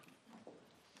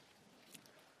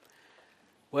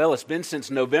Well, it's been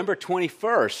since November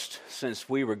 21st since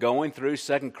we were going through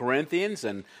 2 Corinthians,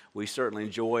 and we certainly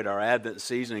enjoyed our Advent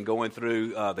season and going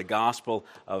through the Gospel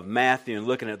of Matthew and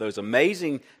looking at those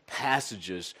amazing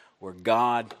passages where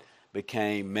God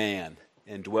became man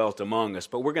and dwelt among us.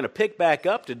 But we're going to pick back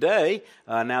up today,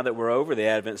 now that we're over the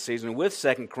Advent season, with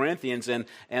 2 Corinthians.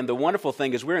 And the wonderful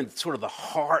thing is we're in sort of the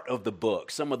heart of the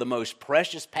book. Some of the most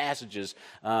precious passages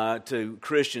to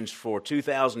Christians for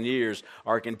 2,000 years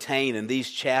are contained in these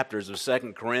chapters of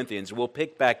 2 Corinthians. We'll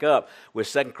pick back up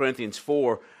with 2 Corinthians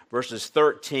 4, verses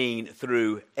 13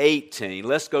 through 18.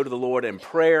 Let's go to the Lord in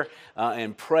prayer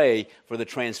and pray for the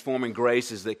transforming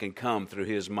graces that can come through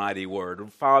His mighty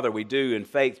word. Father, we do in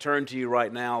faith turn to You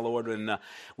right now, Lord, and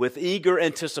with eager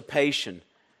anticipation,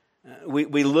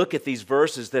 we look at these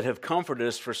verses that have comforted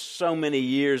us for so many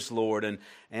years, Lord,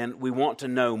 and we want to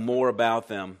know more about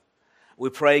them. We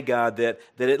pray, God, that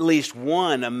at least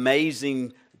one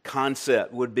amazing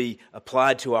concept would be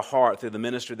applied to our heart through the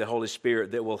ministry of the Holy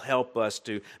Spirit that will help us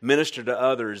to minister to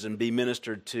others and be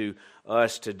ministered to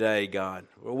us today, God.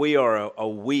 We are a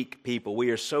weak people.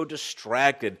 We are so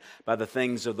distracted by the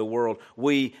things of the world.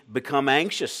 We become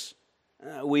anxious.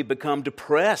 We become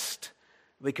depressed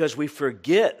because we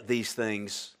forget these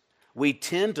things. We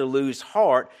tend to lose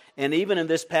heart, and even in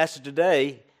this passage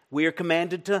today, we are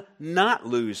commanded to not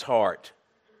lose heart.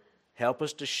 Help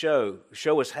us to show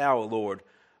us how, Lord,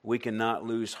 we cannot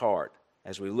lose heart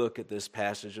as we look at this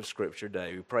passage of Scripture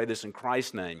today. We pray this in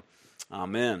Christ's name.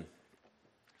 Amen.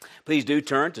 Please do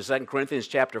turn to 2 Corinthians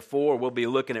chapter 4. We'll be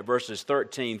looking at verses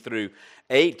 13 through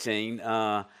 18.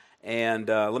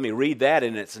 Let me read that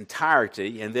in its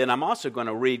entirety. And then I'm also going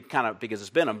to read because it's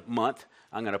been a month,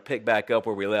 I'm going to pick back up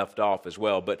where we left off as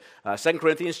well. But 2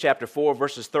 Corinthians chapter 4,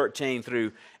 verses 13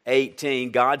 through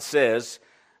 18, God says,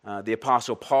 the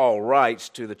Apostle Paul writes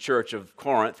to the church of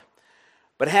Corinth,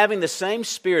 "But having the same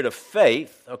spirit of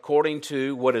faith, according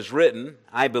to what is written,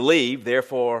 I believe,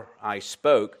 therefore I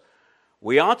spoke,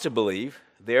 we ought to believe,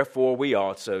 therefore we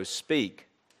also speak,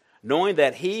 knowing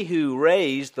that He who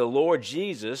raised the Lord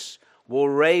Jesus will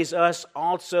raise us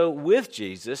also with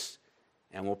Jesus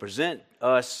and will present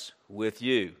us with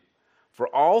you. For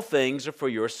all things are for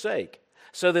your sake,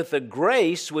 so that the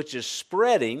grace which is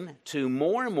spreading to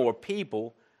more and more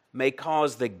people may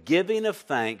cause the giving of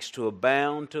thanks to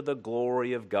abound to the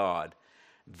glory of God.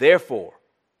 Therefore,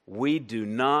 we do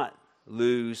not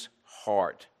lose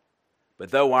heart.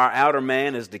 But though our outer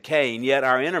man is decaying, yet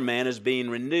our inner man is being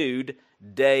renewed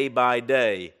day by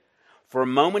day. For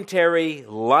momentary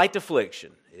light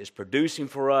affliction is producing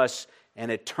for us an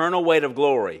eternal weight of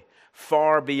glory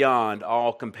far beyond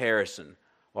all comparison,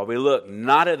 while we look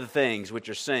not at the things which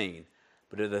are seen,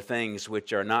 but at the things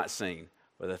which are not seen.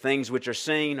 For the things which are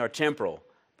seen are temporal,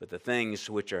 but the things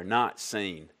which are not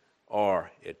seen are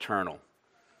eternal."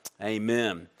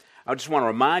 Amen. I just want to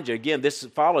remind you again, this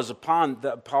follows upon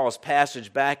Paul's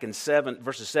passage back in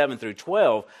verses 7 through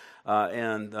 12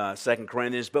 in 2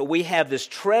 Corinthians. But we have this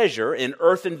treasure in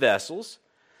earthen vessels,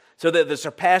 so that the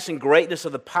surpassing greatness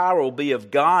of the power will be of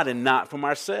God and not from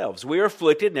ourselves. We are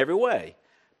afflicted in every way,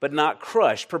 but not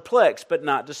crushed, perplexed, but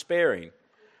not despairing,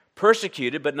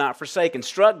 persecuted but not forsaken,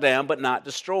 struck down but not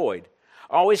destroyed,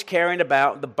 always carrying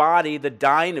about the body the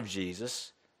dying of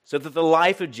Jesus, so that the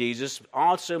life of Jesus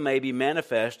also may be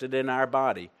manifested in our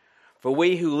body. For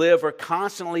we who live are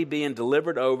constantly being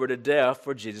delivered over to death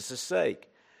for Jesus' sake,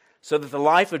 so that the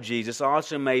life of Jesus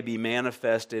also may be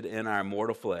manifested in our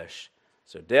mortal flesh.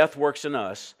 So death works in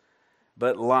us,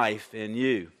 but life in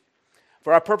you.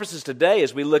 For our purposes today,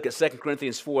 as we look at 2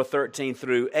 Corinthians 4, 13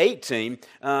 through 18,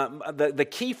 the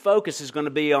key focus is going to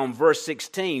be on verse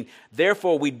 16.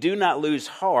 Therefore, we do not lose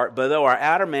heart, but though our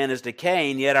outer man is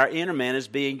decaying, yet our inner man is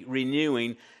being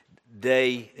renewed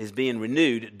day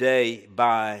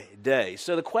by day.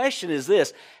 So the question is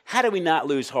this: how do we not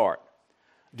lose heart?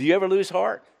 Do you ever lose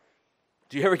heart?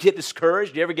 Do you ever get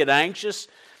discouraged? Do you ever get anxious?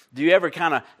 Do you ever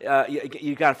kind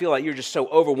of feel like you're just so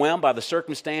overwhelmed by the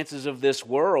circumstances of this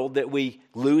world that we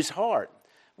lose heart?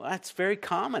 Well, that's very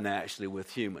common actually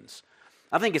with humans.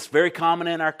 I think it's very common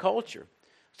in our culture.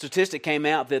 Statistic came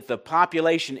out that the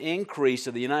population increase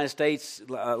of the United States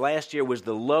last year was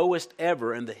the lowest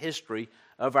ever in the history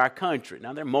of our country.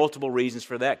 Now, there are multiple reasons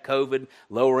for that: COVID,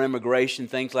 lower immigration,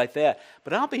 things like that.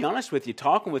 But I'll be honest with you,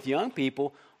 talking with young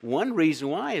people, one reason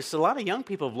why is a lot of young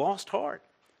people have lost heart.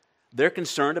 They're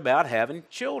concerned about having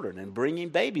children and bringing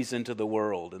babies into the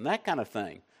world and that kind of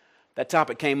thing. That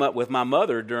topic came up with my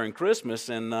mother during Christmas,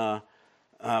 and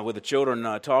with the children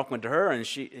talking to her, and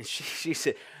she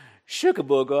said, "Sugar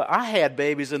booger, I had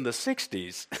babies in the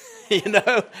 60s.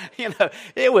 you know,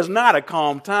 it was not a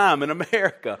calm time in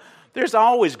America. there's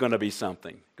always going to be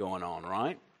something going on,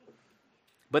 right?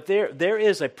 But there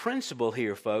is a principle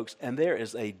here, folks, and there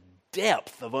is a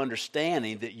depth of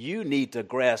understanding that you need to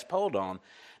grasp hold on,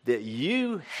 that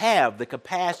you have the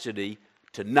capacity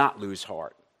to not lose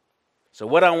heart. So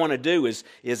what I want to do is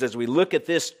as we look at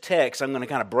this text, I'm going to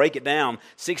kind of break it down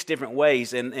 6 different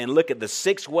ways and look at the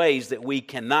 6 ways that we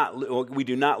do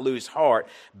not lose heart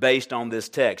based on this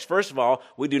text. First of all,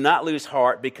 we do not lose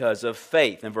heart because of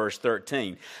faith in verse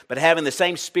 13. But having the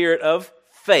same spirit of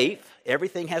faith,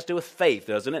 everything has to do with faith,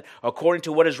 doesn't it? According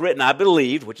to what is written, I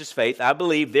believed, which is faith, I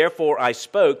believed, therefore I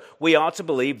spoke. We ought to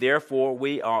believe, therefore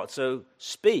we ought to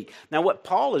speak. Now what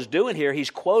Paul is doing here, he's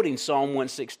quoting Psalm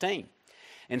 116.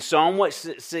 And Psalm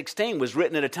 116 was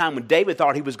written at a time when David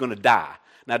thought he was going to die.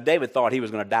 Now, David thought he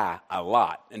was going to die a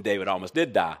lot, and David almost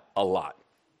did die a lot.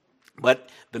 But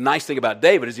the nice thing about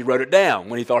David is he wrote it down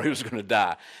when he thought he was going to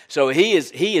die. So he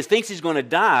thinks he's going to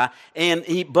die,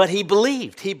 but he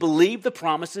believed. He believed the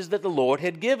promises that the Lord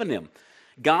had given him.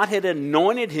 God had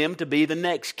anointed him to be the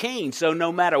next king. So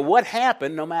no matter what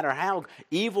happened, no matter how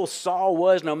evil Saul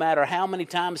was, no matter how many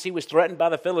times he was threatened by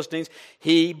the Philistines,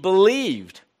 he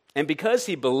believed. And because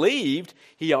he believed,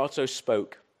 he also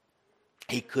spoke.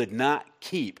 He could not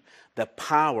keep the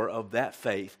power of that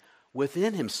faith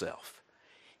within himself.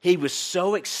 He was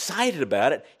so excited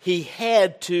about it, he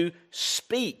had to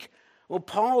speak. Well,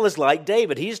 Paul is like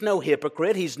David. He's no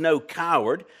hypocrite. He's no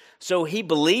coward. So he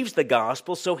believes the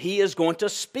gospel, so he is going to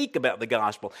speak about the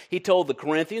gospel. He told the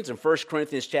Corinthians in 1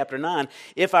 Corinthians chapter 9,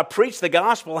 if I preach the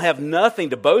gospel, I have nothing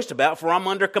to boast about, for I'm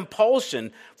under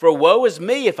compulsion. For woe is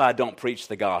me if I don't preach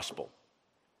the gospel.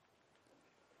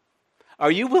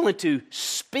 Are you willing to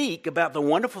speak about the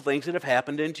wonderful things that have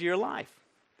happened into your life?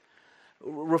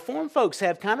 Reformed folks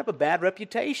have kind of a bad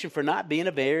reputation for not being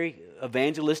a very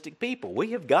evangelistic people.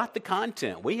 We have got the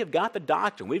content. We have got the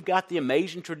doctrine. We've got the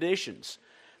amazing traditions.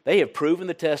 They have proven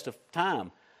the test of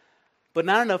time, but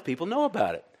not enough people know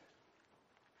about it.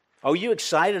 Are you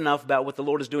excited enough about what the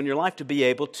Lord is doing in your life to be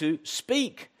able to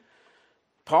speak?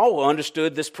 Paul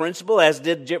understood this principle, as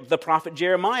did the prophet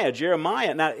Jeremiah.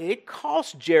 Now, it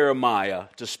cost Jeremiah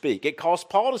to speak. It cost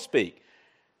Paul to speak.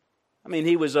 I mean,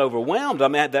 he was overwhelmed. I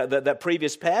mean, that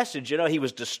previous passage, he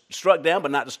was struck down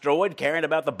but not destroyed, carrying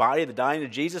about the body of the dying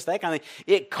of Jesus, that kind of thing.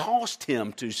 It cost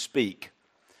him to speak.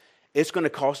 It's going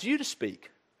to cost you to speak.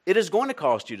 It is going to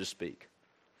cost you to speak,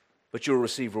 but you'll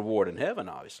receive reward in heaven,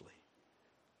 obviously.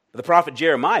 But the prophet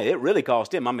Jeremiah, it really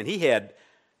cost him. I mean, he had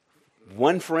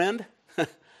one friend,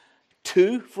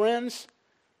 2 friends.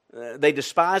 They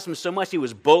despised him so much he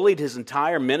was bullied his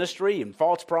entire ministry, and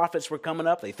false prophets were coming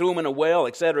up. They threw him in a well,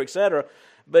 etc., etc.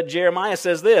 But Jeremiah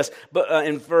says this,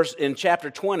 in chapter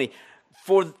 20,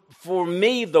 For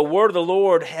me the word of the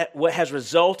Lord has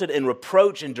resulted in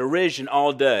reproach and derision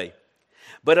all day.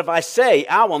 But if I say,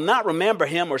 I will not remember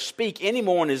him or speak any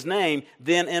more in his name,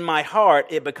 then in my heart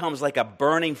it becomes like a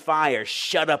burning fire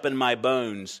shut up in my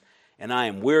bones, and I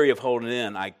am weary of holding it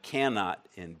in. I cannot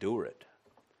endure it.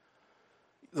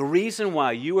 The reason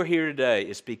why you are here today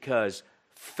is because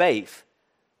faith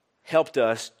helped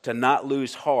us to not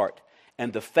lose heart,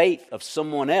 and the faith of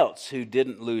someone else who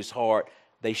didn't lose heart,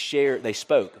 they shared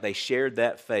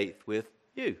that faith with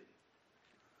you.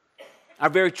 Our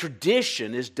very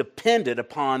tradition is dependent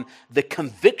upon the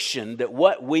conviction that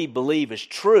what we believe is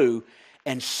true,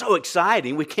 and so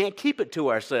exciting we can't keep it to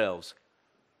ourselves.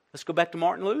 Let's go back to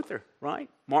Martin Luther, right?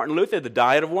 Martin Luther, the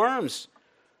diet of worms.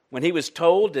 When he was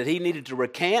told that he needed to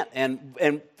recant, and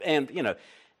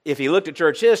if he looked at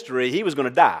church history, he was going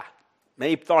to die.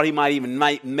 He thought he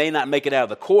may not make it out of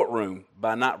the courtroom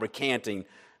by not recanting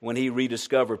when he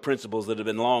rediscovered principles that had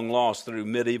been long lost through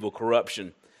medieval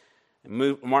corruption.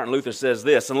 Martin Luther says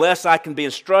this, unless I can be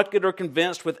instructed or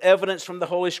convinced with evidence from the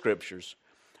Holy Scriptures,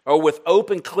 or with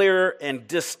open, clear, and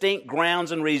distinct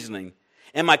grounds and reasoning,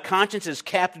 and my conscience is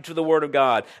captive to the Word of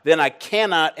God, then I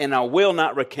cannot and I will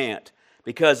not recant,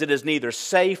 because it is neither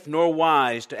safe nor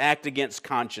wise to act against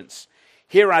conscience.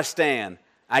 Here I stand,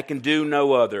 I can do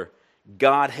no other.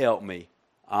 God help me.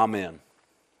 Amen.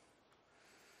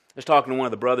 I was talking to one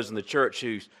of the brothers in the church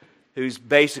whose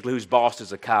boss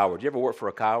is a coward. You ever work for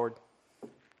a coward?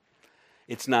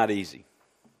 It's not easy.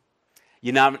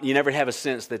 You never have a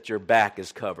sense that your back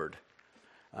is covered.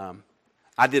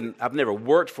 I've never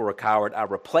worked for a coward. I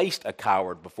replaced a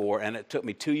coward before, and it took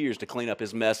me 2 years to clean up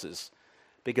his messes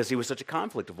because he was such a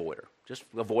conflict avoider, just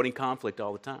avoiding conflict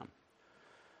all the time.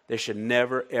 There should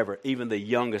never, ever, even the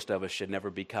youngest of us should never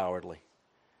be cowardly,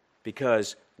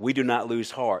 because we do not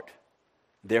lose heart.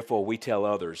 Therefore, we tell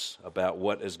others about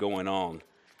what is going on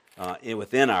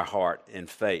within our heart in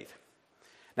faith.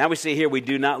 Now we see here, we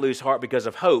do not lose heart because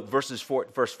of hope, verse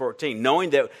 14, knowing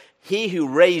that he who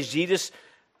raised Jesus,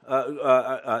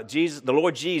 the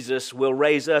Lord Jesus, will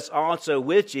raise us also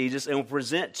with Jesus and will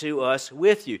present to us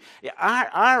with you.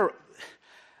 Our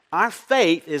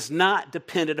faith is not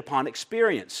dependent upon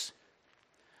experience.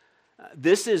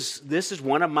 This is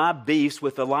one of my beefs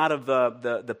with a lot of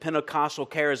the Pentecostal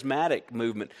charismatic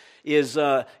movement. Is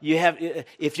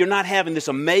if you're not having this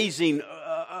amazing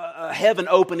heaven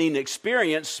opening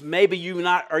experience, maybe you're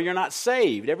not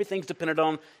saved. Everything's dependent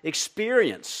on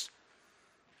experience.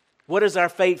 What is our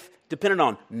faith dependent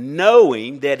on?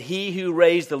 Knowing that he who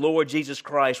raised the Lord Jesus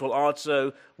Christ will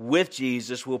also, with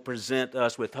Jesus, will present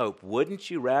us with hope.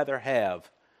 Wouldn't you rather have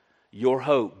your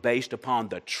hope based upon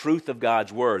the truth of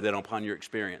God's Word than upon your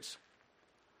experience?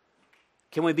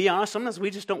 Can we be honest? Sometimes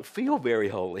we just don't feel very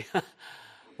holy.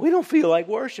 We don't feel like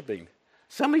worshiping.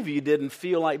 Some of you didn't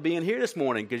feel like being here this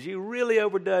morning because you really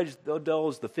overdosed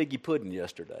the figgy pudding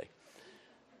yesterday.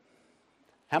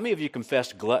 How many of you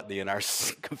confessed gluttony in our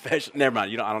confession? Never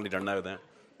mind, I don't need to know that.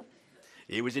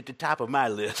 It was at the top of my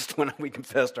list when we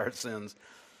confessed our sins.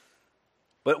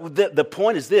 But the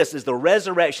point is this, is the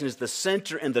resurrection is the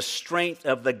center and the strength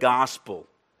of the gospel.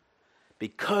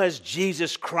 Because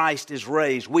Jesus Christ is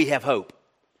raised, we have hope.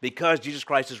 Because Jesus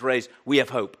Christ is raised, we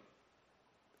have hope.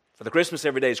 For the Christmas,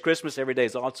 every day is Christmas, every day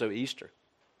is also Easter.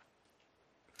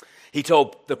 He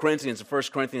told the Corinthians in 1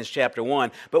 Corinthians chapter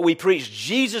 1, but we preach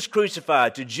Jesus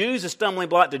crucified, to Jews a stumbling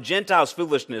block, to Gentiles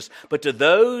foolishness, but to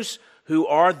those who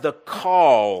are the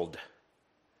called,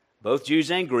 both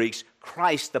Jews and Greeks,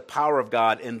 Christ the power of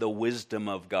God and the wisdom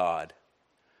of God.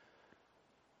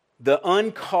 The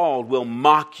uncalled will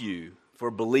mock you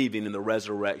for believing in the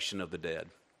resurrection of the dead.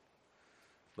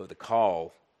 But the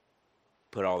called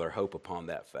put all their hope upon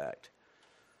that fact.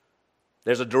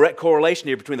 There's a direct correlation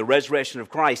here between the resurrection of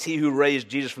Christ, he who raised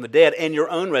Jesus from the dead, and your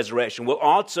own resurrection will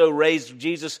also raise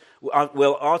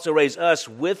us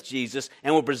with Jesus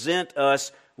and will present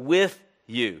us with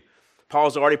you.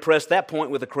 Paul's already pressed that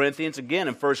point with the Corinthians again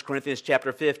in 1 Corinthians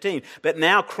chapter 15. But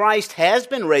now Christ has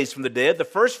been raised from the dead, the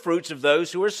first fruits of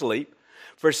those who are asleep.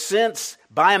 For since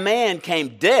by a man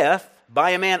came death, by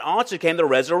a man also came the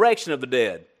resurrection of the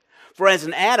dead. For as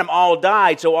in Adam all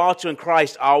died, so also in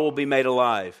Christ all will be made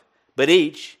alive. But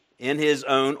each in his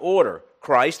own order.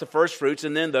 Christ, the first fruits,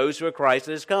 and then those who are Christ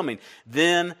that is coming.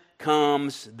 Then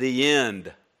comes the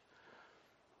end.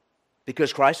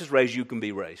 Because Christ is raised, you can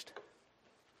be raised.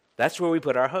 That's where we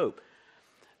put our hope.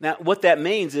 Now, what that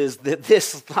means is that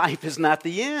this life is not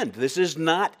the end. This is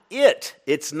not it.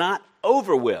 It's not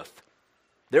over with.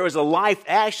 There is a life,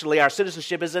 actually, our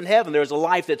citizenship is in heaven. There is a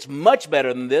life that's much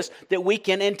better than this that we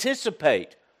can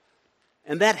anticipate.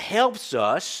 And that helps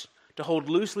us to hold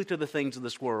loosely to the things of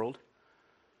this world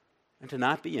and to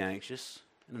not be anxious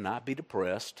and to not be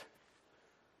depressed,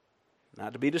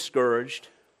 not to be discouraged.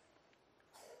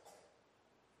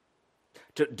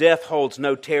 Death holds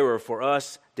no terror for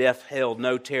us. Death held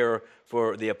no terror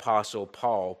for the Apostle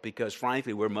Paul because,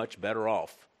 frankly, we're much better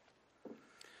off.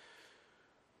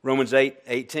 Romans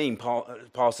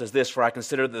 8:18, Paul says this, for I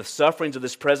consider that the sufferings of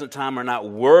this present time are not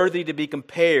worthy to be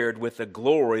compared with the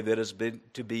glory that is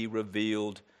to be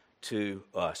revealed to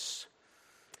us.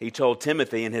 He told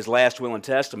Timothy in his last will and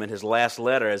testament, his last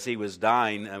letter as he was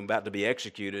dying and about to be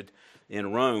executed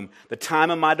in Rome, the time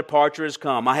of my departure has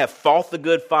come. I have fought the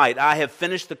good fight. I have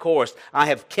finished the course. I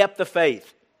have kept the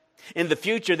faith. In the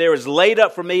future there is laid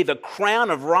up for me the crown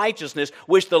of righteousness,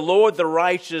 which the Lord the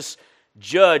righteous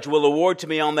judge will award to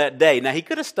me on that day. Now he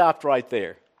could have stopped right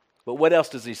there. But what else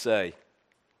does he say?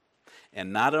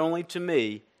 And not only to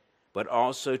me, but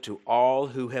also to all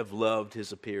who have loved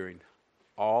his appearing.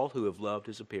 All who have loved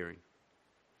his appearing.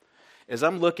 As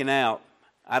I'm looking out,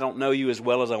 I don't know you as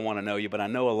well as I want to know you, but I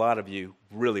know a lot of you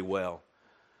really well.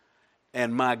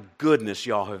 And my goodness,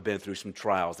 y'all have been through some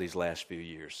trials these last few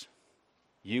years.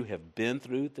 You have been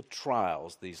through the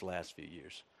trials these last few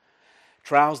years.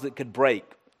 Trials that could break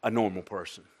a normal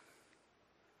person.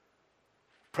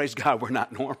 Praise God, we're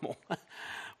not normal.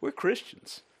 We're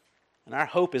Christians. And our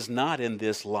hope is not in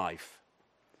this life.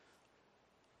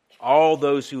 All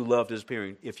those who loved his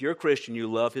appearing. If you're a Christian, you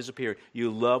love his appearing. You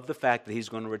love the fact that he's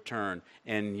going to return.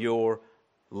 And your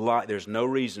life, there's no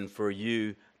reason for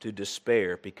you to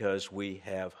despair because we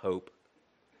have hope.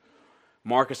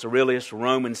 Marcus Aurelius,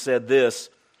 Roman, said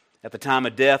this at the time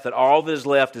of death, that all that is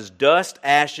left is dust,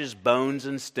 ashes, bones,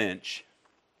 and stench.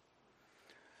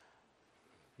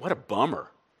 What a bummer.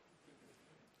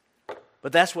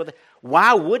 But that's what.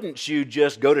 Why wouldn't you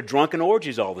just go to drunken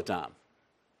orgies all the time?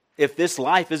 If this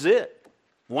life is it.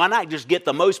 Why not just get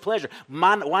the most pleasure?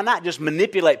 Why not just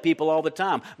manipulate people all the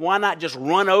time? Why not just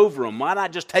run over them? Why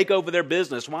not just take over their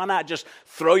business? Why not just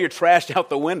throw your trash out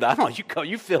the window? I don't know,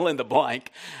 you fill in the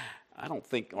blank. I don't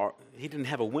think, he didn't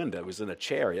have a window, it was in a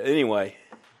chariot. Anyway,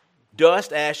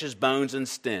 dust, ashes, bones, and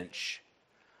stench.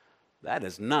 That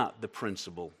is not the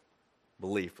principal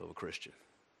belief of a Christian.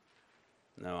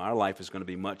 No, our life is going to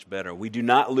be much better. We do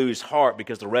not lose heart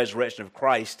because the resurrection of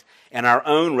Christ and our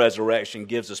own resurrection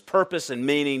gives us purpose and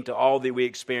meaning to all that we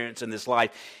experience in this life,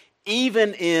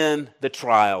 even in the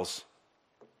trials,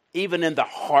 even in the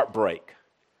heartbreak.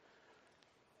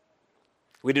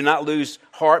 We do not lose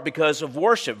heart because of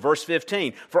worship. Verse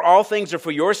 15, for all things are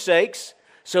for your sakes,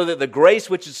 so that the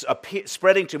grace which is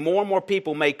spreading to more and more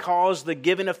people may cause the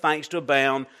giving of thanks to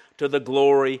abound to the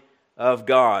glory of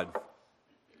God.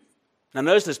 Now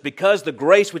notice this, because the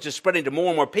grace which is spreading to more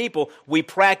and more people, we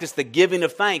practice the giving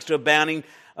of thanks to abound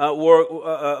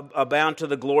to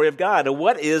the glory of God. And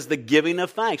what is the giving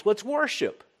of thanks? Well, it's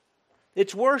worship.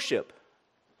 It's worship.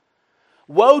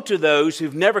 Woe to those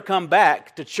who've never come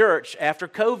back to church after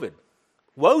COVID.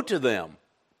 Woe to them.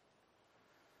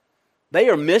 They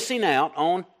are missing out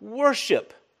on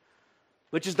worship,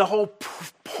 which is the whole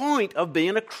point of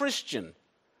being a Christian.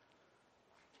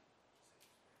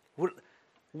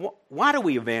 Why do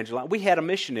we evangelize? We had a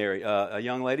missionary, a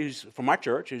young lady who's from our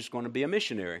church who's going to be a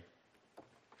missionary.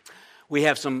 We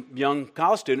have some young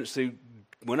college students who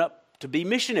went up to be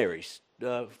missionaries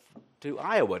to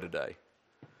Iowa today.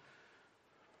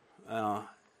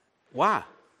 Why?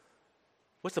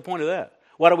 What's the point of that?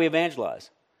 Why do we evangelize?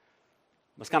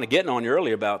 I was kind of getting on you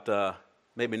earlier about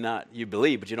maybe not you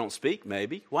believe, but you don't speak,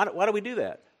 maybe. Why do we do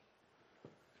that?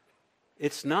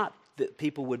 It's not that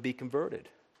people would be converted.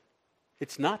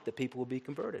 It's not that people will be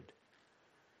converted.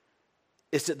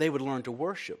 It's that they would learn to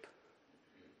worship.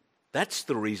 That's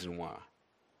the reason why.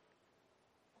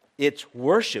 It's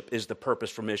worship is the purpose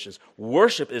for missions.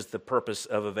 Worship is the purpose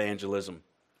of evangelism.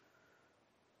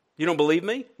 You don't believe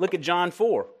me? Look at John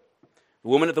 4. The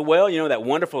woman at the well, you know that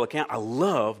wonderful account. I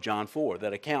love John 4,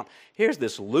 that account. Here's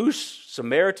this loose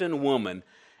Samaritan woman,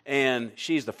 and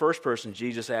she's the first person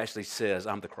Jesus actually says,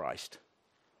 I'm the Christ.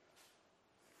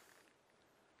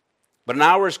 But an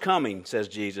hour is coming, says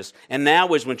Jesus, and now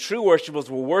is when true worshipers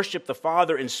will worship the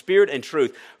Father in spirit and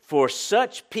truth. For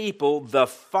such people, the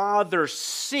Father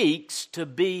seeks to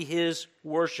be His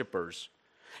worshipers.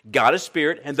 God is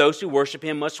spirit, and those who worship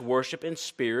Him must worship in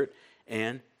spirit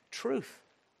and truth.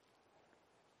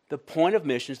 The point of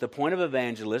missions, the point of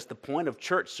evangelists, the point of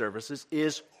church services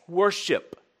is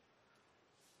worship.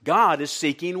 God is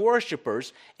seeking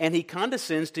worshipers, and He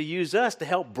condescends to use us to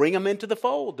help bring them into the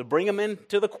fold, to bring them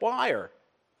into the choir.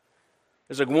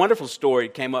 There's a wonderful story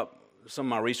that came up, some of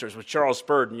my research, with Charles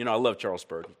Spurgeon. You know, I love Charles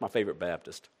Spurgeon. He's my favorite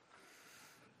Baptist.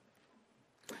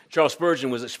 Charles Spurgeon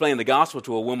was explaining the gospel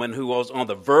to a woman who was on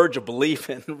the verge of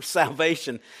belief in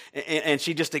salvation, and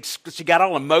she got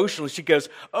all emotional. She goes,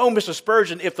 "Oh, Mr.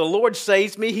 Spurgeon, if the Lord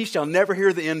saves me, He shall never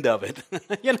hear the end of it."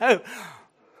 You know?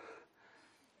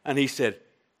 And he said,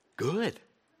 Good.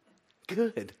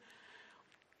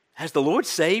 Has the Lord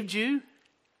saved you?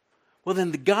 Well,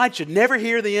 then God should never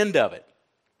hear the end of it.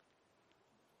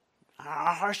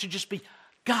 Our heart should just be,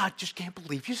 God, just can't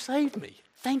believe you saved me.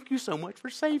 Thank you so much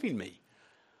for saving me.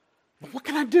 But what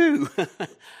can I do?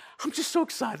 I'm just so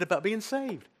excited about being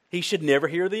saved. He should never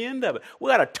hear the end of it. We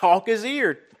got to talk his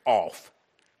ear off.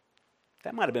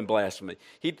 That might have been blasphemy.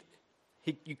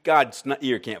 God's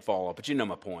ear can't fall off, but you know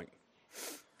my point.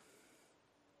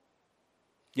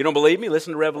 You don't believe me?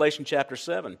 Listen to Revelation chapter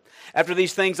 7. After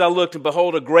these things I looked, and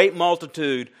behold, a great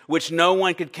multitude, which no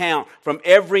one could count, from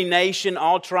every nation,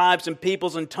 all tribes and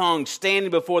peoples and tongues, standing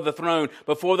before the throne,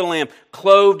 before the Lamb,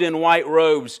 clothed in white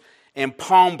robes, and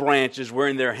palm branches were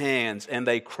in their hands. And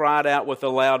they cried out with a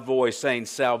loud voice, saying,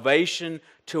 Salvation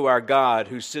to our God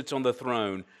who sits on the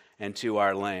throne and to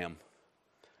our Lamb.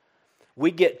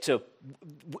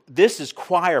 This is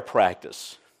choir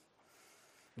practice.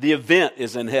 The event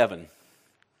is in heaven.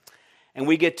 And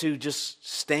we get to just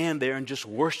stand there and just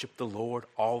worship the Lord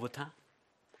all the time.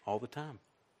 All the time.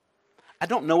 I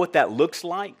don't know what that looks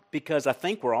like, because I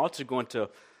think we're also going to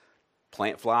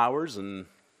plant flowers and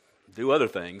do other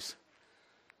things.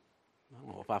 I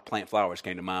don't know if plant flowers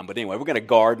came to mind, but anyway, we're going to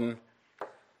garden.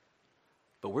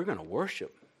 But we're going to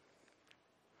worship.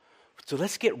 So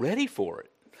let's get ready for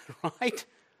it, right?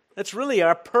 That's really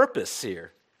our purpose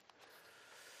here.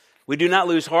 We do not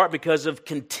lose heart because of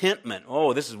contentment.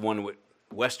 Oh, this is one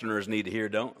Westerners need to hear,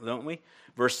 don't we?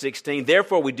 Verse 16,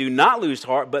 therefore we do not lose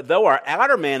heart, but though our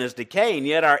outer man is decaying,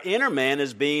 yet our inner man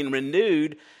is being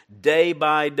renewed day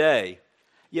by day.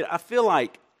 Yet I feel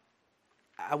like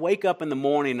I wake up in the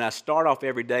morning and I start off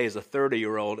every day as a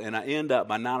 30-year-old and I end up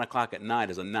by 9 o'clock at night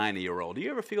as a 90-year-old. Do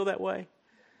you ever feel that way?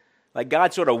 Like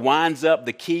God sort of winds up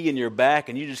the key in your back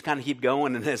and you just kind of keep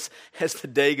going, and as the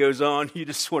day goes on, you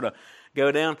just sort of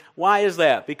go down. Why is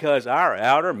that? Because our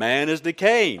outer man is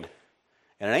decaying.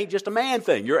 And it ain't just a man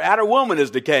thing. Your outer woman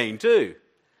is decaying too.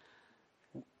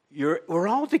 We're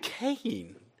all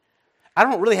decaying. I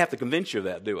don't really have to convince you of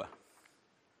that, do I?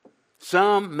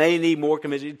 Some may need more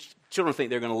convincing. Children think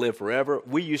they're going to live forever.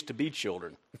 We used to be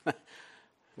children.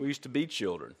 We used to be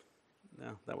children.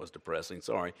 No, that was depressing.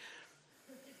 Sorry.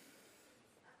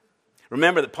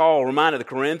 Remember that Paul reminded the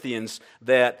Corinthians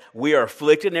that we are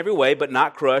afflicted in every way, but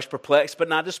not crushed, perplexed, but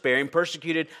not despairing,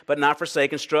 persecuted, but not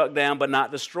forsaken, struck down, but not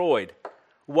destroyed.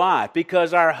 Why?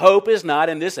 Because our hope is not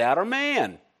in this outer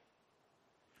man.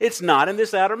 It's not in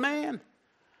this outer man.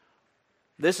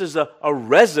 This is a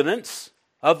residence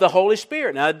of the Holy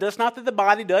Spirit. Now, that's not that the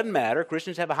body doesn't matter.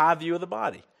 Christians have a high view of the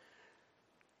body.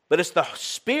 But it's the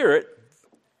Spirit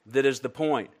that is the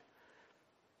point.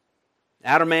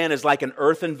 Outer man is like an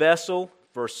earthen vessel,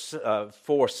 verse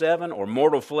 4:7, or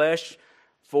mortal flesh,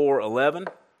 4:11.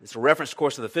 It's a reference, of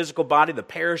course, to the physical body, the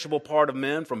perishable part of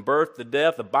men. From birth to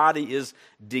death, the body is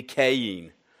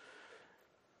decaying.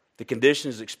 The condition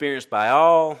is experienced by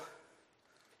all,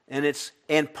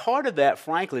 and part of that,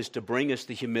 frankly, is to bring us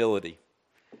to humility.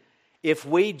 If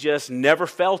we just never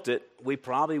felt it, we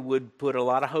probably would put a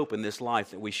lot of hope in this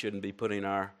life that we shouldn't be putting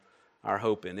our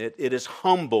hope in. It is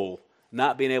humble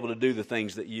not being able to do the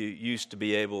things that you used to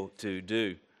be able to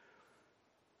do.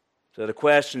 So the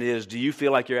question is, do you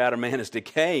feel like your outer man is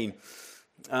decaying?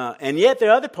 And yet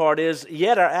the other part is,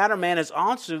 yet our outer man is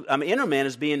also, inner man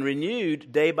is being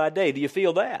renewed day by day. Do you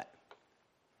feel that?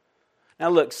 Now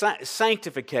look,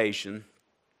 sanctification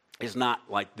is not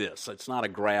like this. It's not a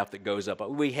graph that goes up.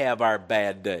 We have our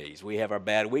bad days. We have our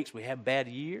bad weeks. We have bad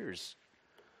years.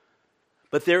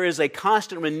 But there is a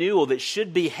constant renewal that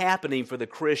should be happening for the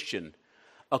Christian.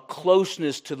 A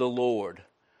closeness to the Lord.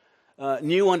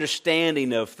 New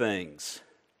understanding of things.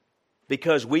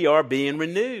 Because we are being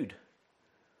renewed.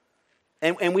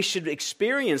 And we should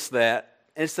experience that.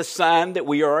 And it's the sign that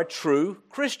we are a true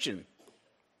Christian.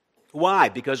 Why?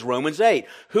 Because Romans 8.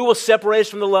 Who will separate us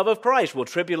from the love of Christ? Will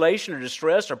tribulation or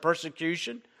distress or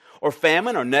persecution or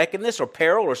famine or nakedness or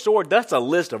peril or sword? That's a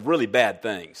list of really bad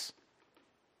things.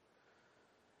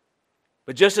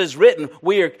 But just as written,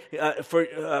 we are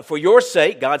for your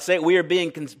sake, God's sake, we are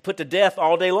being put to death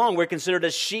all day long. We're considered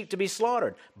as sheep to be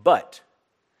slaughtered. But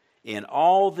in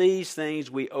all these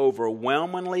things we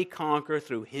overwhelmingly conquer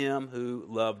through Him who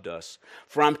loved us.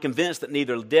 For I'm convinced that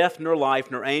neither death nor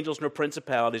life, nor angels, nor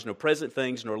principalities, nor present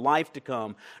things, nor life to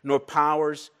come, nor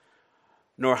powers,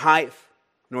 nor height,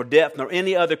 nor depth, nor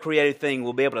any other created thing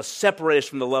will be able to separate us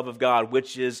from the love of God,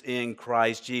 which is in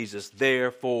Christ Jesus.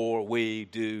 Therefore, we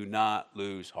do not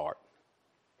lose heart.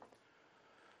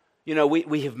 You know,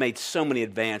 we have made so many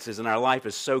advances, and our life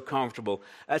is so comfortable.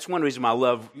 That's one reason why I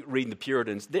love reading the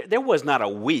Puritans. There was not a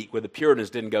week where the Puritans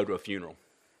didn't go to a funeral.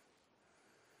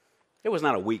 There was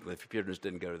not a week where the Puritans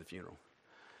didn't go to the funeral.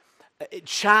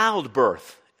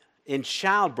 Childbirth. In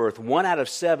childbirth, 1 out of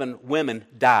 7 women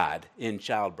died in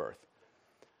childbirth.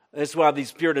 That's why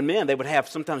these Puritan men, they would have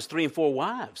sometimes 3 and 4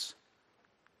 wives.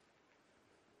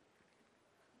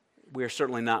 We are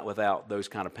certainly not without those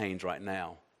kind of pains right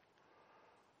now.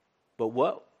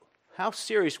 But how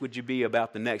serious would you be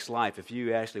about the next life if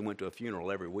you actually went to a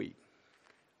funeral every week?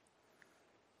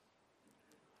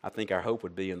 I think our hope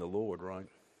would be in the Lord, right?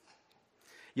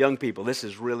 Young people, this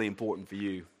is really important for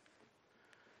you.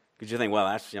 Because you think,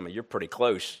 well, you're pretty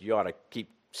close. You ought to keep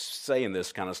saying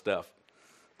this kind of stuff.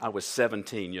 I was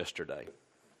 17 yesterday.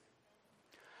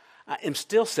 I am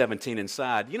still 17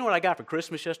 inside. You know what I got for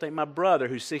Christmas yesterday? My brother,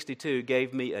 who's 62,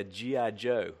 gave me a G.I.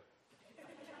 Joe.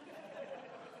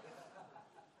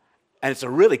 And it's a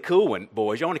really cool one,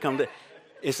 boys. You want to come to?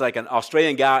 It's like an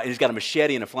Australian guy, and he's got a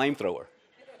machete and a flamethrower.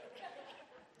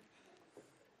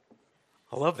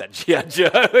 I love that G.I. Joe,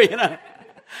 you know.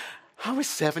 I was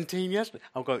 17 yesterday.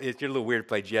 It's a little weird to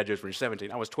play G.I. Joes when you're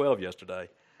 17. I was 12 yesterday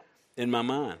in my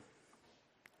mind.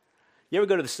 You ever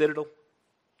go to the Citadel?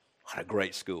 What a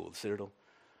great school, the Citadel.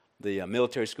 The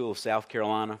military school of South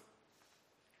Carolina.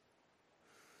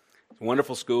 It's a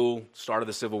wonderful school. Started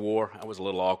the Civil War. I was a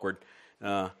little awkward.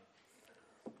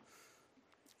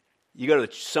 You go to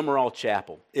the Summerall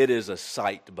Chapel. It is a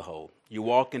sight to behold. You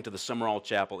walk into the Summerall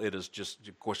Chapel. It is just,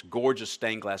 of course, gorgeous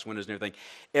stained glass windows and everything.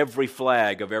 Every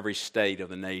flag of every state of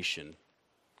the nation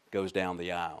goes down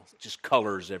the aisle. Just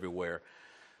colors everywhere.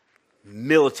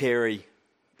 Military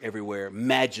everywhere.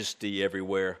 Majesty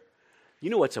everywhere. You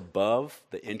know what's above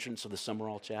the entrance of the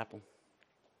Summerall Chapel?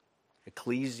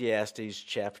 Ecclesiastes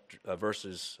chapter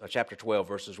 12,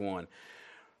 verses 1.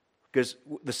 Because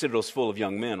the citadel is full of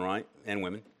young men, right? And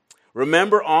women.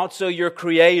 Remember also your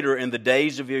Creator in the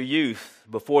days of your youth,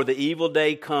 before the evil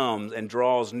day comes and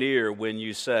draws near, when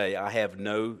you say, I have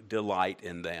no delight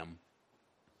in them.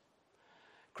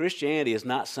 Christianity is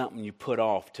not something you put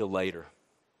off till later.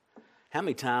 How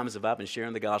many times have I been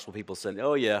sharing the gospel, people saying,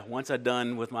 oh yeah, once I'm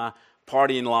done with my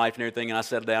partying life and everything, and I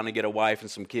settle down and get a wife and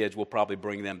some kids, we'll probably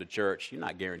bring them to church. You're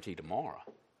not guaranteed tomorrow.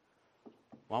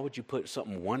 Why would you put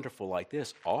something wonderful like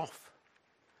this off?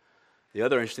 The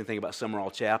other interesting thing about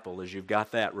Summerall Chapel is you've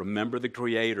got that. Remember the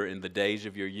Creator in the days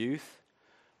of your youth.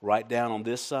 Right down on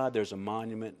this side, there's a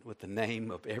monument with the name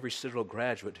of every Citadel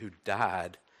graduate who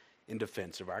died in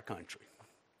defense of our country.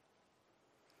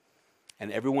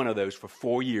 And every one of those for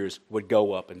 4 years would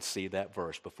go up and see that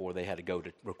verse before they had to go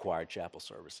to required chapel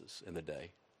services in the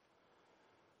day.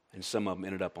 And some of them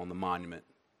ended up on the monument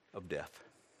of death.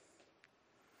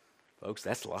 Folks,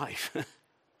 that's life.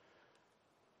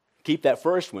 Keep that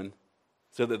first one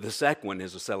so that the second one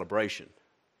is a celebration,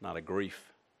 not a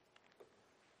grief.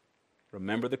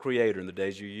 Remember the Creator in the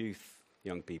days of your youth,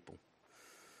 young people.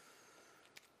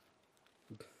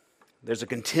 There's a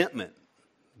contentment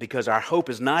because our hope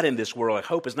is not in this world. Our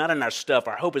hope is not in our stuff.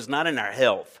 Our hope is not in our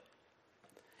health.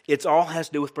 It all has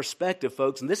to do with perspective,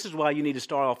 folks. And this is why you need to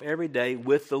start off every day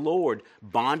with the Lord,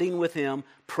 bonding with Him,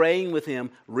 praying with Him,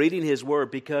 reading His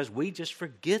Word, because we just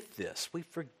forget this. We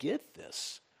forget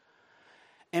this.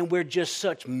 And we're just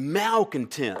such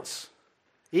malcontents.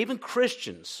 Even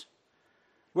Christians.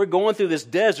 We're going through this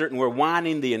desert and we're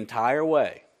whining the entire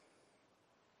way.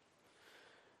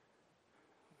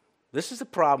 This is a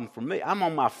problem for me. I'm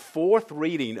on my fourth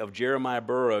reading of Jeremiah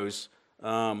Burroughs'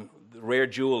 The Rare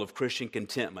Jewel of Christian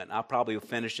Contentment. I'll probably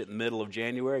finish it in the middle of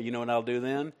January. You know what I'll do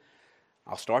then?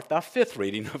 I'll start the fifth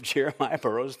reading of Jeremiah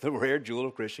Burroughs' The Rare Jewel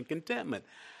of Christian Contentment.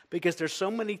 Because there's so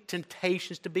many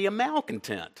temptations to be a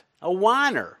malcontent, a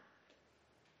whiner.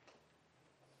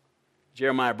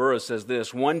 Jeremiah Burroughs says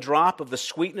this, one drop of the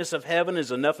sweetness of heaven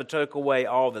is enough to take away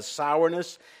all the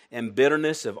sourness and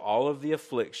bitterness of all of the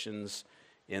afflictions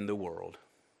in the world.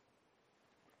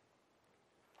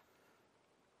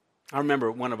 I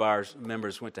remember one of our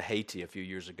members went to Haiti a few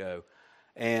years ago,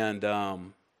 and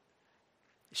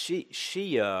she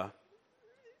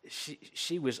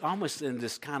was almost in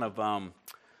this kind of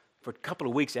for a couple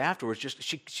of weeks afterwards.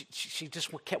 She just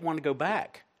kept wanting to go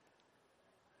back.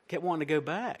 Kept wanting to go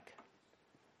back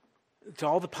to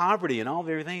all the poverty and all of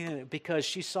everything, because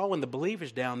she saw in the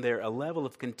believers down there a level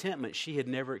of contentment she had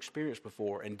never experienced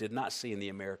before and did not see in the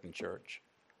American church.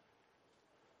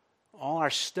 All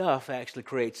our stuff actually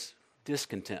creates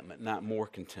discontentment, not more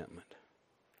contentment.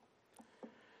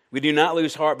 We do not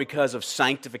lose heart because of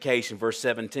sanctification, verse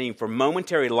 17. For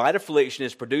momentary light affliction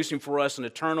is producing for us an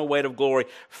eternal weight of glory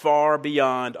far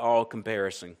beyond all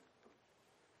comparison.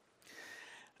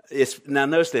 Now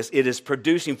notice this, it is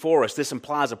producing for us. This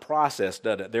implies a process,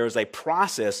 doesn't it? There is a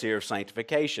process here of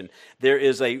sanctification. There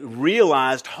is a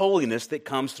realized holiness that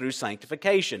comes through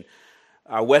sanctification.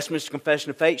 Our Westminster Confession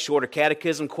of Faith, Shorter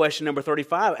Catechism, question number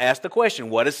 35, asks the question,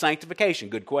 what is sanctification?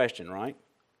 Good question, right?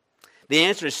 The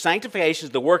answer is sanctification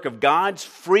is the work of God's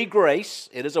free grace.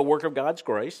 It is a work of God's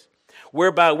grace,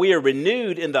 whereby we are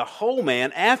renewed in the whole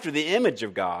man after the image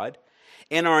of God,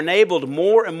 and are enabled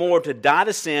more and more to die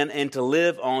to sin and to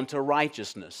live on to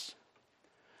righteousness.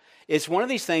 It's one of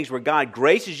these things where God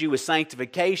graces you with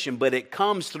sanctification, but it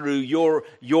comes through your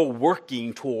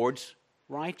working towards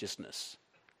righteousness.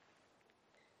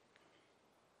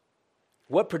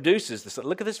 What produces this?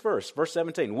 Look at this verse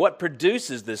 17. What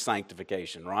produces this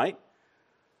sanctification, right?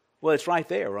 Well, it's right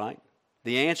there, right?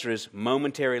 The answer is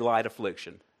momentary light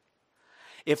affliction.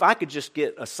 If I could just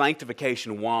get a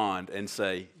sanctification wand and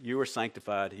say, you are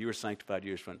sanctified, you are sanctified,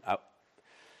 you are sanctified,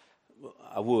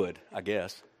 I would, I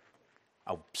guess.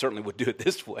 I certainly would do it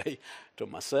this way to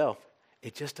myself.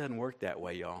 It just doesn't work that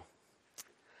way, y'all.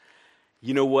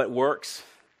 You know what works?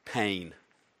 Pain.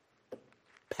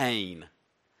 Pain.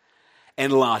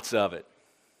 And lots of it.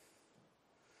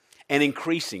 And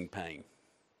increasing pain.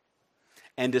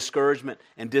 And discouragement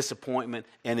and disappointment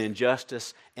and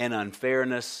injustice and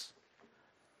unfairness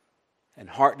and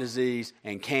heart disease,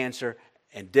 and cancer,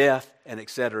 and death, and et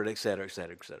cetera, et cetera, et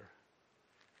cetera, et cetera.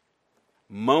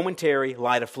 Momentary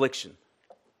light affliction.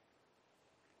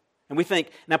 And we think,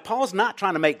 now Paul's not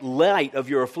trying to make light of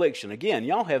your affliction. Again,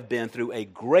 y'all have been through a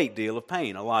great deal of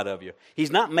pain, a lot of you. He's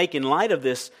not making light of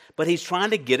this, but he's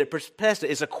trying to get it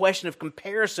perspective. It's a question of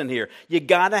comparison here. You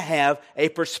got to have a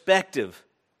perspective.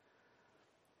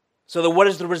 So what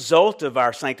is the result of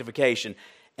our sanctification?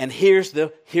 And here's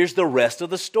the rest of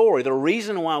the story. The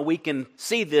reason why we can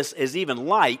see this as even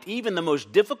light, even the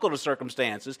most difficult of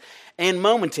circumstances and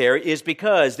momentary, is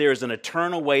because there is an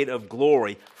eternal weight of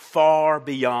glory far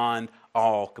beyond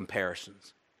all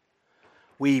comparisons.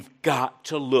 We've got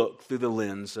to look through the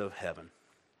lens of heaven.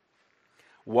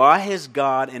 Why has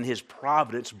God in His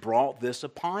providence brought this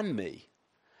upon me?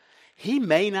 He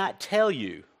may not tell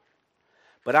you,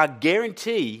 but I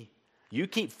guarantee you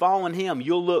keep following Him,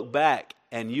 you'll look back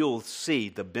and you'll see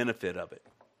the benefit of it.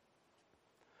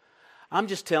 I'm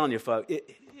just telling you, folks,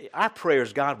 our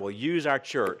prayers, God will use our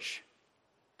church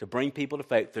to bring people to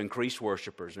faith, to increase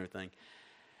worshipers and everything.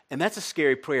 And that's a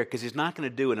scary prayer because He's not going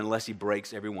to do it unless He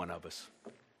breaks every one of us.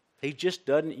 He just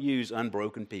doesn't use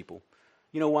unbroken people.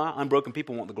 You know why? Unbroken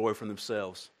people want the glory from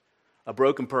themselves. A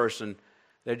broken person,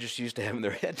 they're just used to having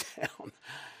their head down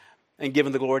and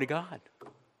giving the glory to God.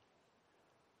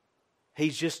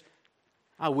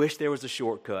 I wish there was a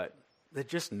shortcut. There's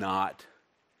just not.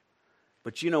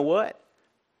 But you know what?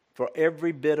 For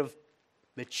every bit of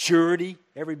maturity,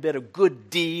 every bit of good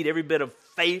deed, every bit of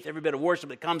faith, every bit of worship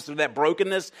that comes through that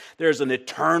brokenness, there's an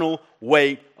eternal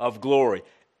weight of glory.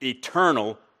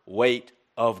 Eternal weight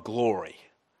of glory.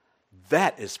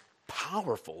 That is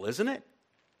powerful, isn't it?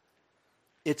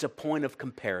 It's a point of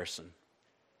comparison.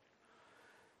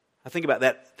 I think about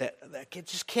that it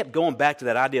just kept going back to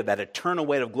that idea of that eternal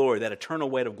weight of glory, that eternal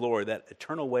weight of glory, that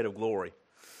eternal weight of glory.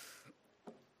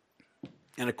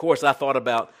 And of course, I thought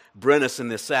about Brennus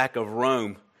and the sack of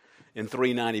Rome in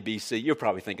 390 BC. You're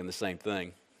probably thinking the same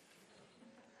thing.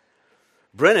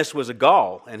 Brennus was a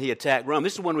Gaul, and he attacked Rome.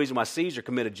 This is one reason why Caesar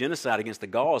committed genocide against the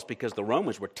Gauls, because the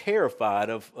Romans were terrified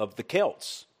of the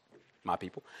Celts, my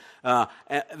people.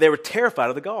 They were terrified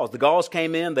of the Gauls. The Gauls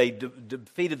came in, they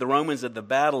defeated the Romans at the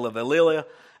Battle of Aelia.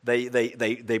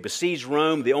 They besieged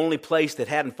Rome. The only place that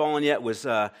hadn't fallen yet was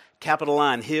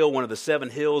Capitoline Hill, one of the 7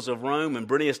 hills of Rome, and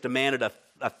Brennus demanded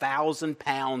 1,000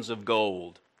 pounds of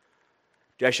gold.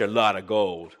 That's a lot of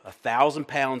gold. 1,000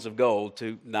 pounds of gold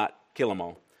to not kill them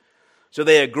all. So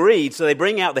they agreed. So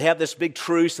they have this big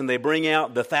truce, and they bring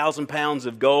out the 1,000 pounds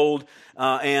of gold,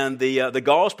 and the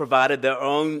Gauls provided their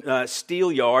own steel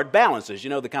yard balances. You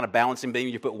know, the kind of balancing beam,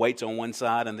 you put weights on one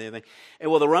side and the other. And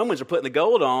well, the Romans are putting the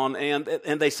gold on, and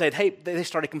they said, hey, they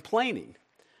started complaining.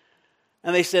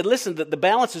 And they said, listen, the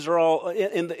balances are all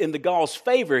in the Gauls'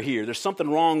 favor here. There's something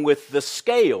wrong with the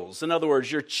scales. In other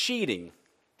words, you're cheating.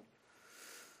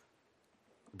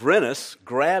 Brennus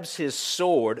grabs his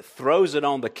sword, throws it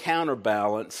on the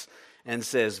counterbalance, and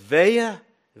says, Vea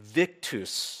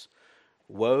victus,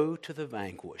 woe to the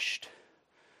vanquished.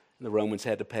 And the Romans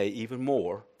had to pay even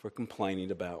more for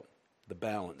complaining about the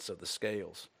balance of the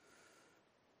scales.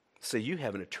 So you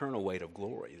have an eternal weight of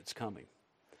glory that's coming.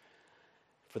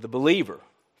 For the believer,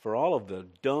 for all of the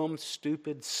dumb,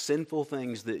 stupid, sinful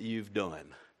things that you've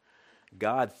done,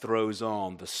 God throws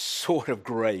on the sword of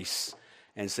grace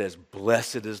and says,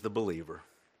 blessed is the believer.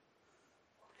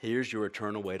 Here's your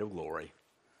eternal weight of glory.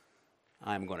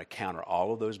 I'm going to counter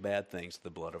all of those bad things with the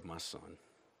blood of my Son.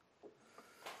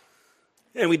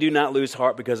 And we do not lose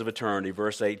heart because of eternity.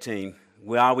 Verse 18,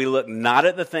 while we look not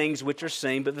at the things which are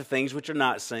seen, but the things which are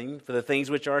not seen. For the things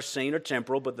which are seen are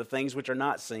temporal, but the things which are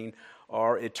not seen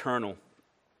are eternal.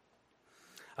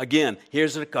 Again,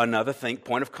 here's another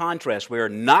point of contrast. We are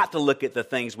not to look at the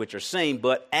things which are seen,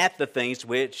 but at the things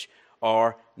which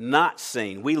are not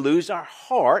seen. We lose our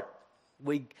heart.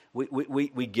 We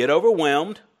get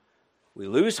overwhelmed. We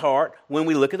lose heart when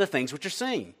we look at the things which are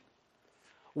seen.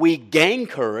 We gain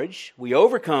courage. We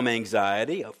overcome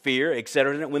anxiety, fear,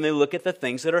 etc. when they look at the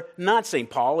things that are not seen.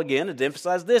 Paul, again, had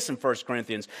emphasized this in 1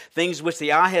 Corinthians. Things which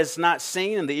the eye has not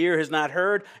seen and the ear has not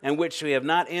heard, and which we have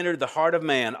not entered the heart of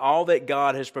man, all that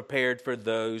God has prepared for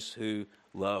those who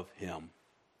love Him.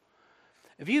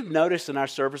 If you've noticed in our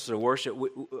services of worship,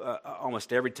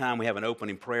 almost every time we have an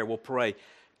opening prayer, we'll pray,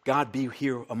 God, be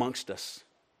here amongst us.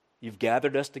 You've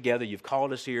gathered us together. You've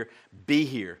called us here. Be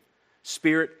here.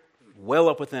 Spirit, well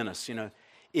up within us. You know,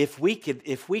 if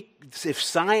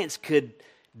science could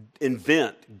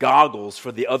invent goggles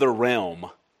for the other realm,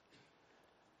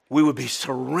 we would be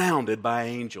surrounded by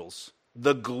angels.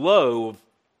 The glow of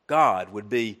God would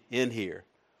be in here.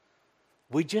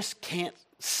 We just can't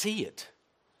see it.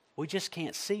 We just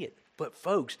can't see it. But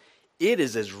folks, it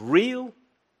is as real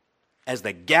as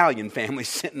the Gallion family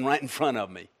sitting right in front of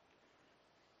me.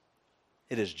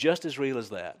 It is just as real as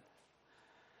that.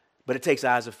 But it takes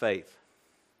eyes of faith.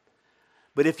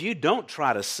 But if you don't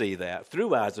try to see that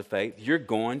through eyes of faith, you're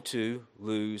going to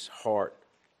lose heart.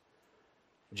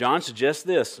 John suggests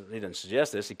this. He doesn't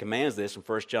suggest this. He commands this in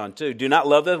 1 John 2. Do not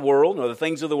love the world nor the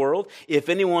things of the world. If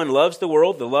anyone loves the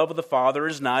world, the love of the Father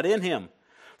is not in him.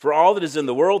 For all that is in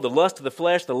the world, the lust of the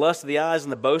flesh, the lust of the eyes,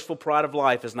 and the boastful pride of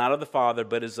life is not of the Father,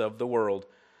 but is of the world.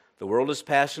 The world is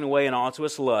passing away and all to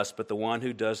its lust, but the one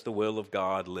who does the will of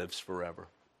God lives forever.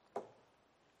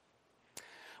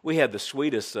 We had the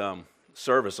sweetest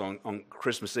service on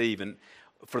Christmas Eve, and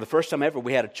for the first time ever,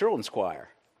 we had a children's choir.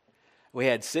 We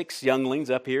had 6 younglings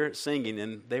up here singing,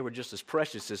 and they were just as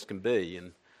precious as can be.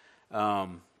 And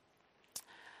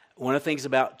one of the things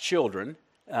about children,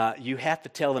 you have to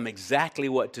tell them exactly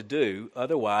what to do.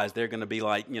 Otherwise, they're going to be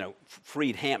like,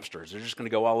 freed hamsters. They're just going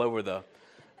to go all over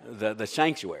the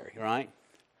sanctuary, right?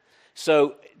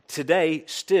 So today,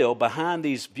 still, behind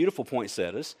these beautiful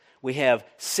poinsettias, we have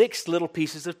 6 little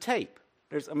pieces of tape.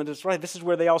 That's right. This is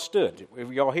where they all stood.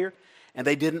 Were you all here? And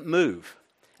they didn't move.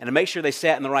 And to make sure they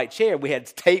sat in the right chair, we had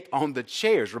tape on the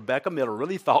chairs. Rebecca Miller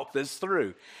really thought this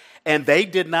through. And they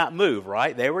did not move,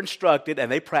 right? They were instructed,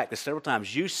 and they practiced several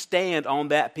times. You stand on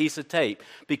that piece of tape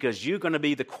because you're going to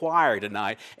be the choir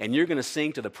tonight, and you're going to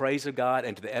sing to the praise of God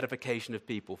and to the edification of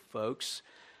people. Folks,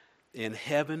 in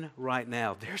heaven right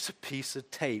now, there's a piece of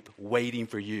tape waiting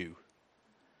for you.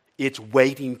 It's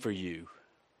waiting for you.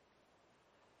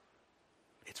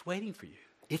 It's waiting for you.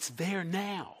 It's there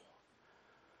now.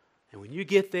 And when you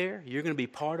get there, you're going to be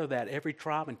part of that every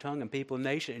tribe and tongue and people and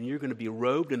nation, and you're going to be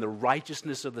robed in the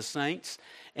righteousness of the saints,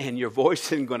 and your voice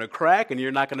isn't going to crack, and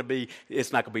it's not going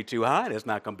to be too high, and it's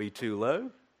not going to be too low.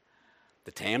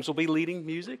 The Tams will be leading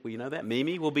music. Well, you know that.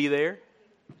 Mimi will be there.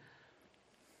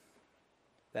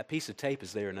 That piece of tape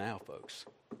is there now, folks.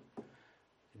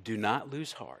 Do not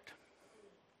lose heart.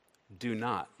 Do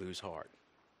not lose heart.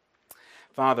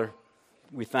 Father,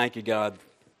 we thank you, God,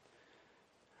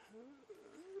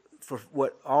 for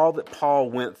all that Paul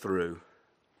went through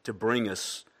to bring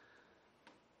us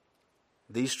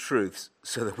these truths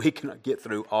so that we can get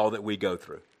through all that we go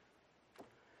through.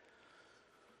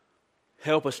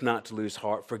 Help us not to lose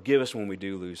heart. Forgive us when we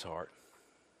do lose heart.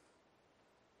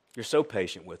 You're so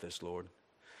patient with us, Lord.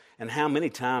 And how many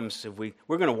times have we're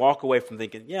going to walk away from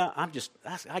thinking, yeah,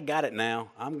 I got it now.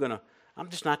 I'm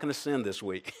just not going to sin this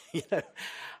week. We're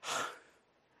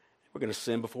going to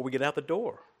sin before we get out the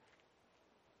door.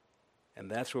 And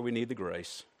that's where we need the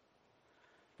grace.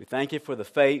 We thank you for the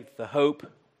faith, the hope,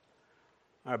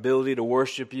 our ability to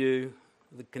worship you,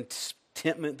 the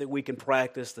contentment that we can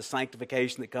practice, the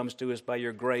sanctification that comes to us by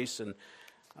your grace, and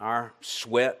our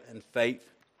sweat and faith,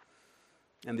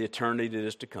 and the eternity that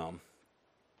is to come.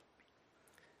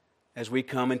 As we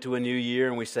come into a new year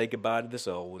and we say goodbye to this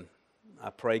old one,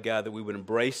 I pray, God, that we would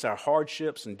embrace our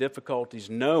hardships and difficulties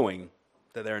knowing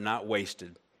that they're not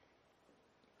wasted,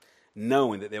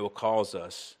 knowing that they will cause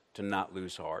us to not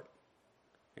lose heart.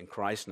 In Christ's name.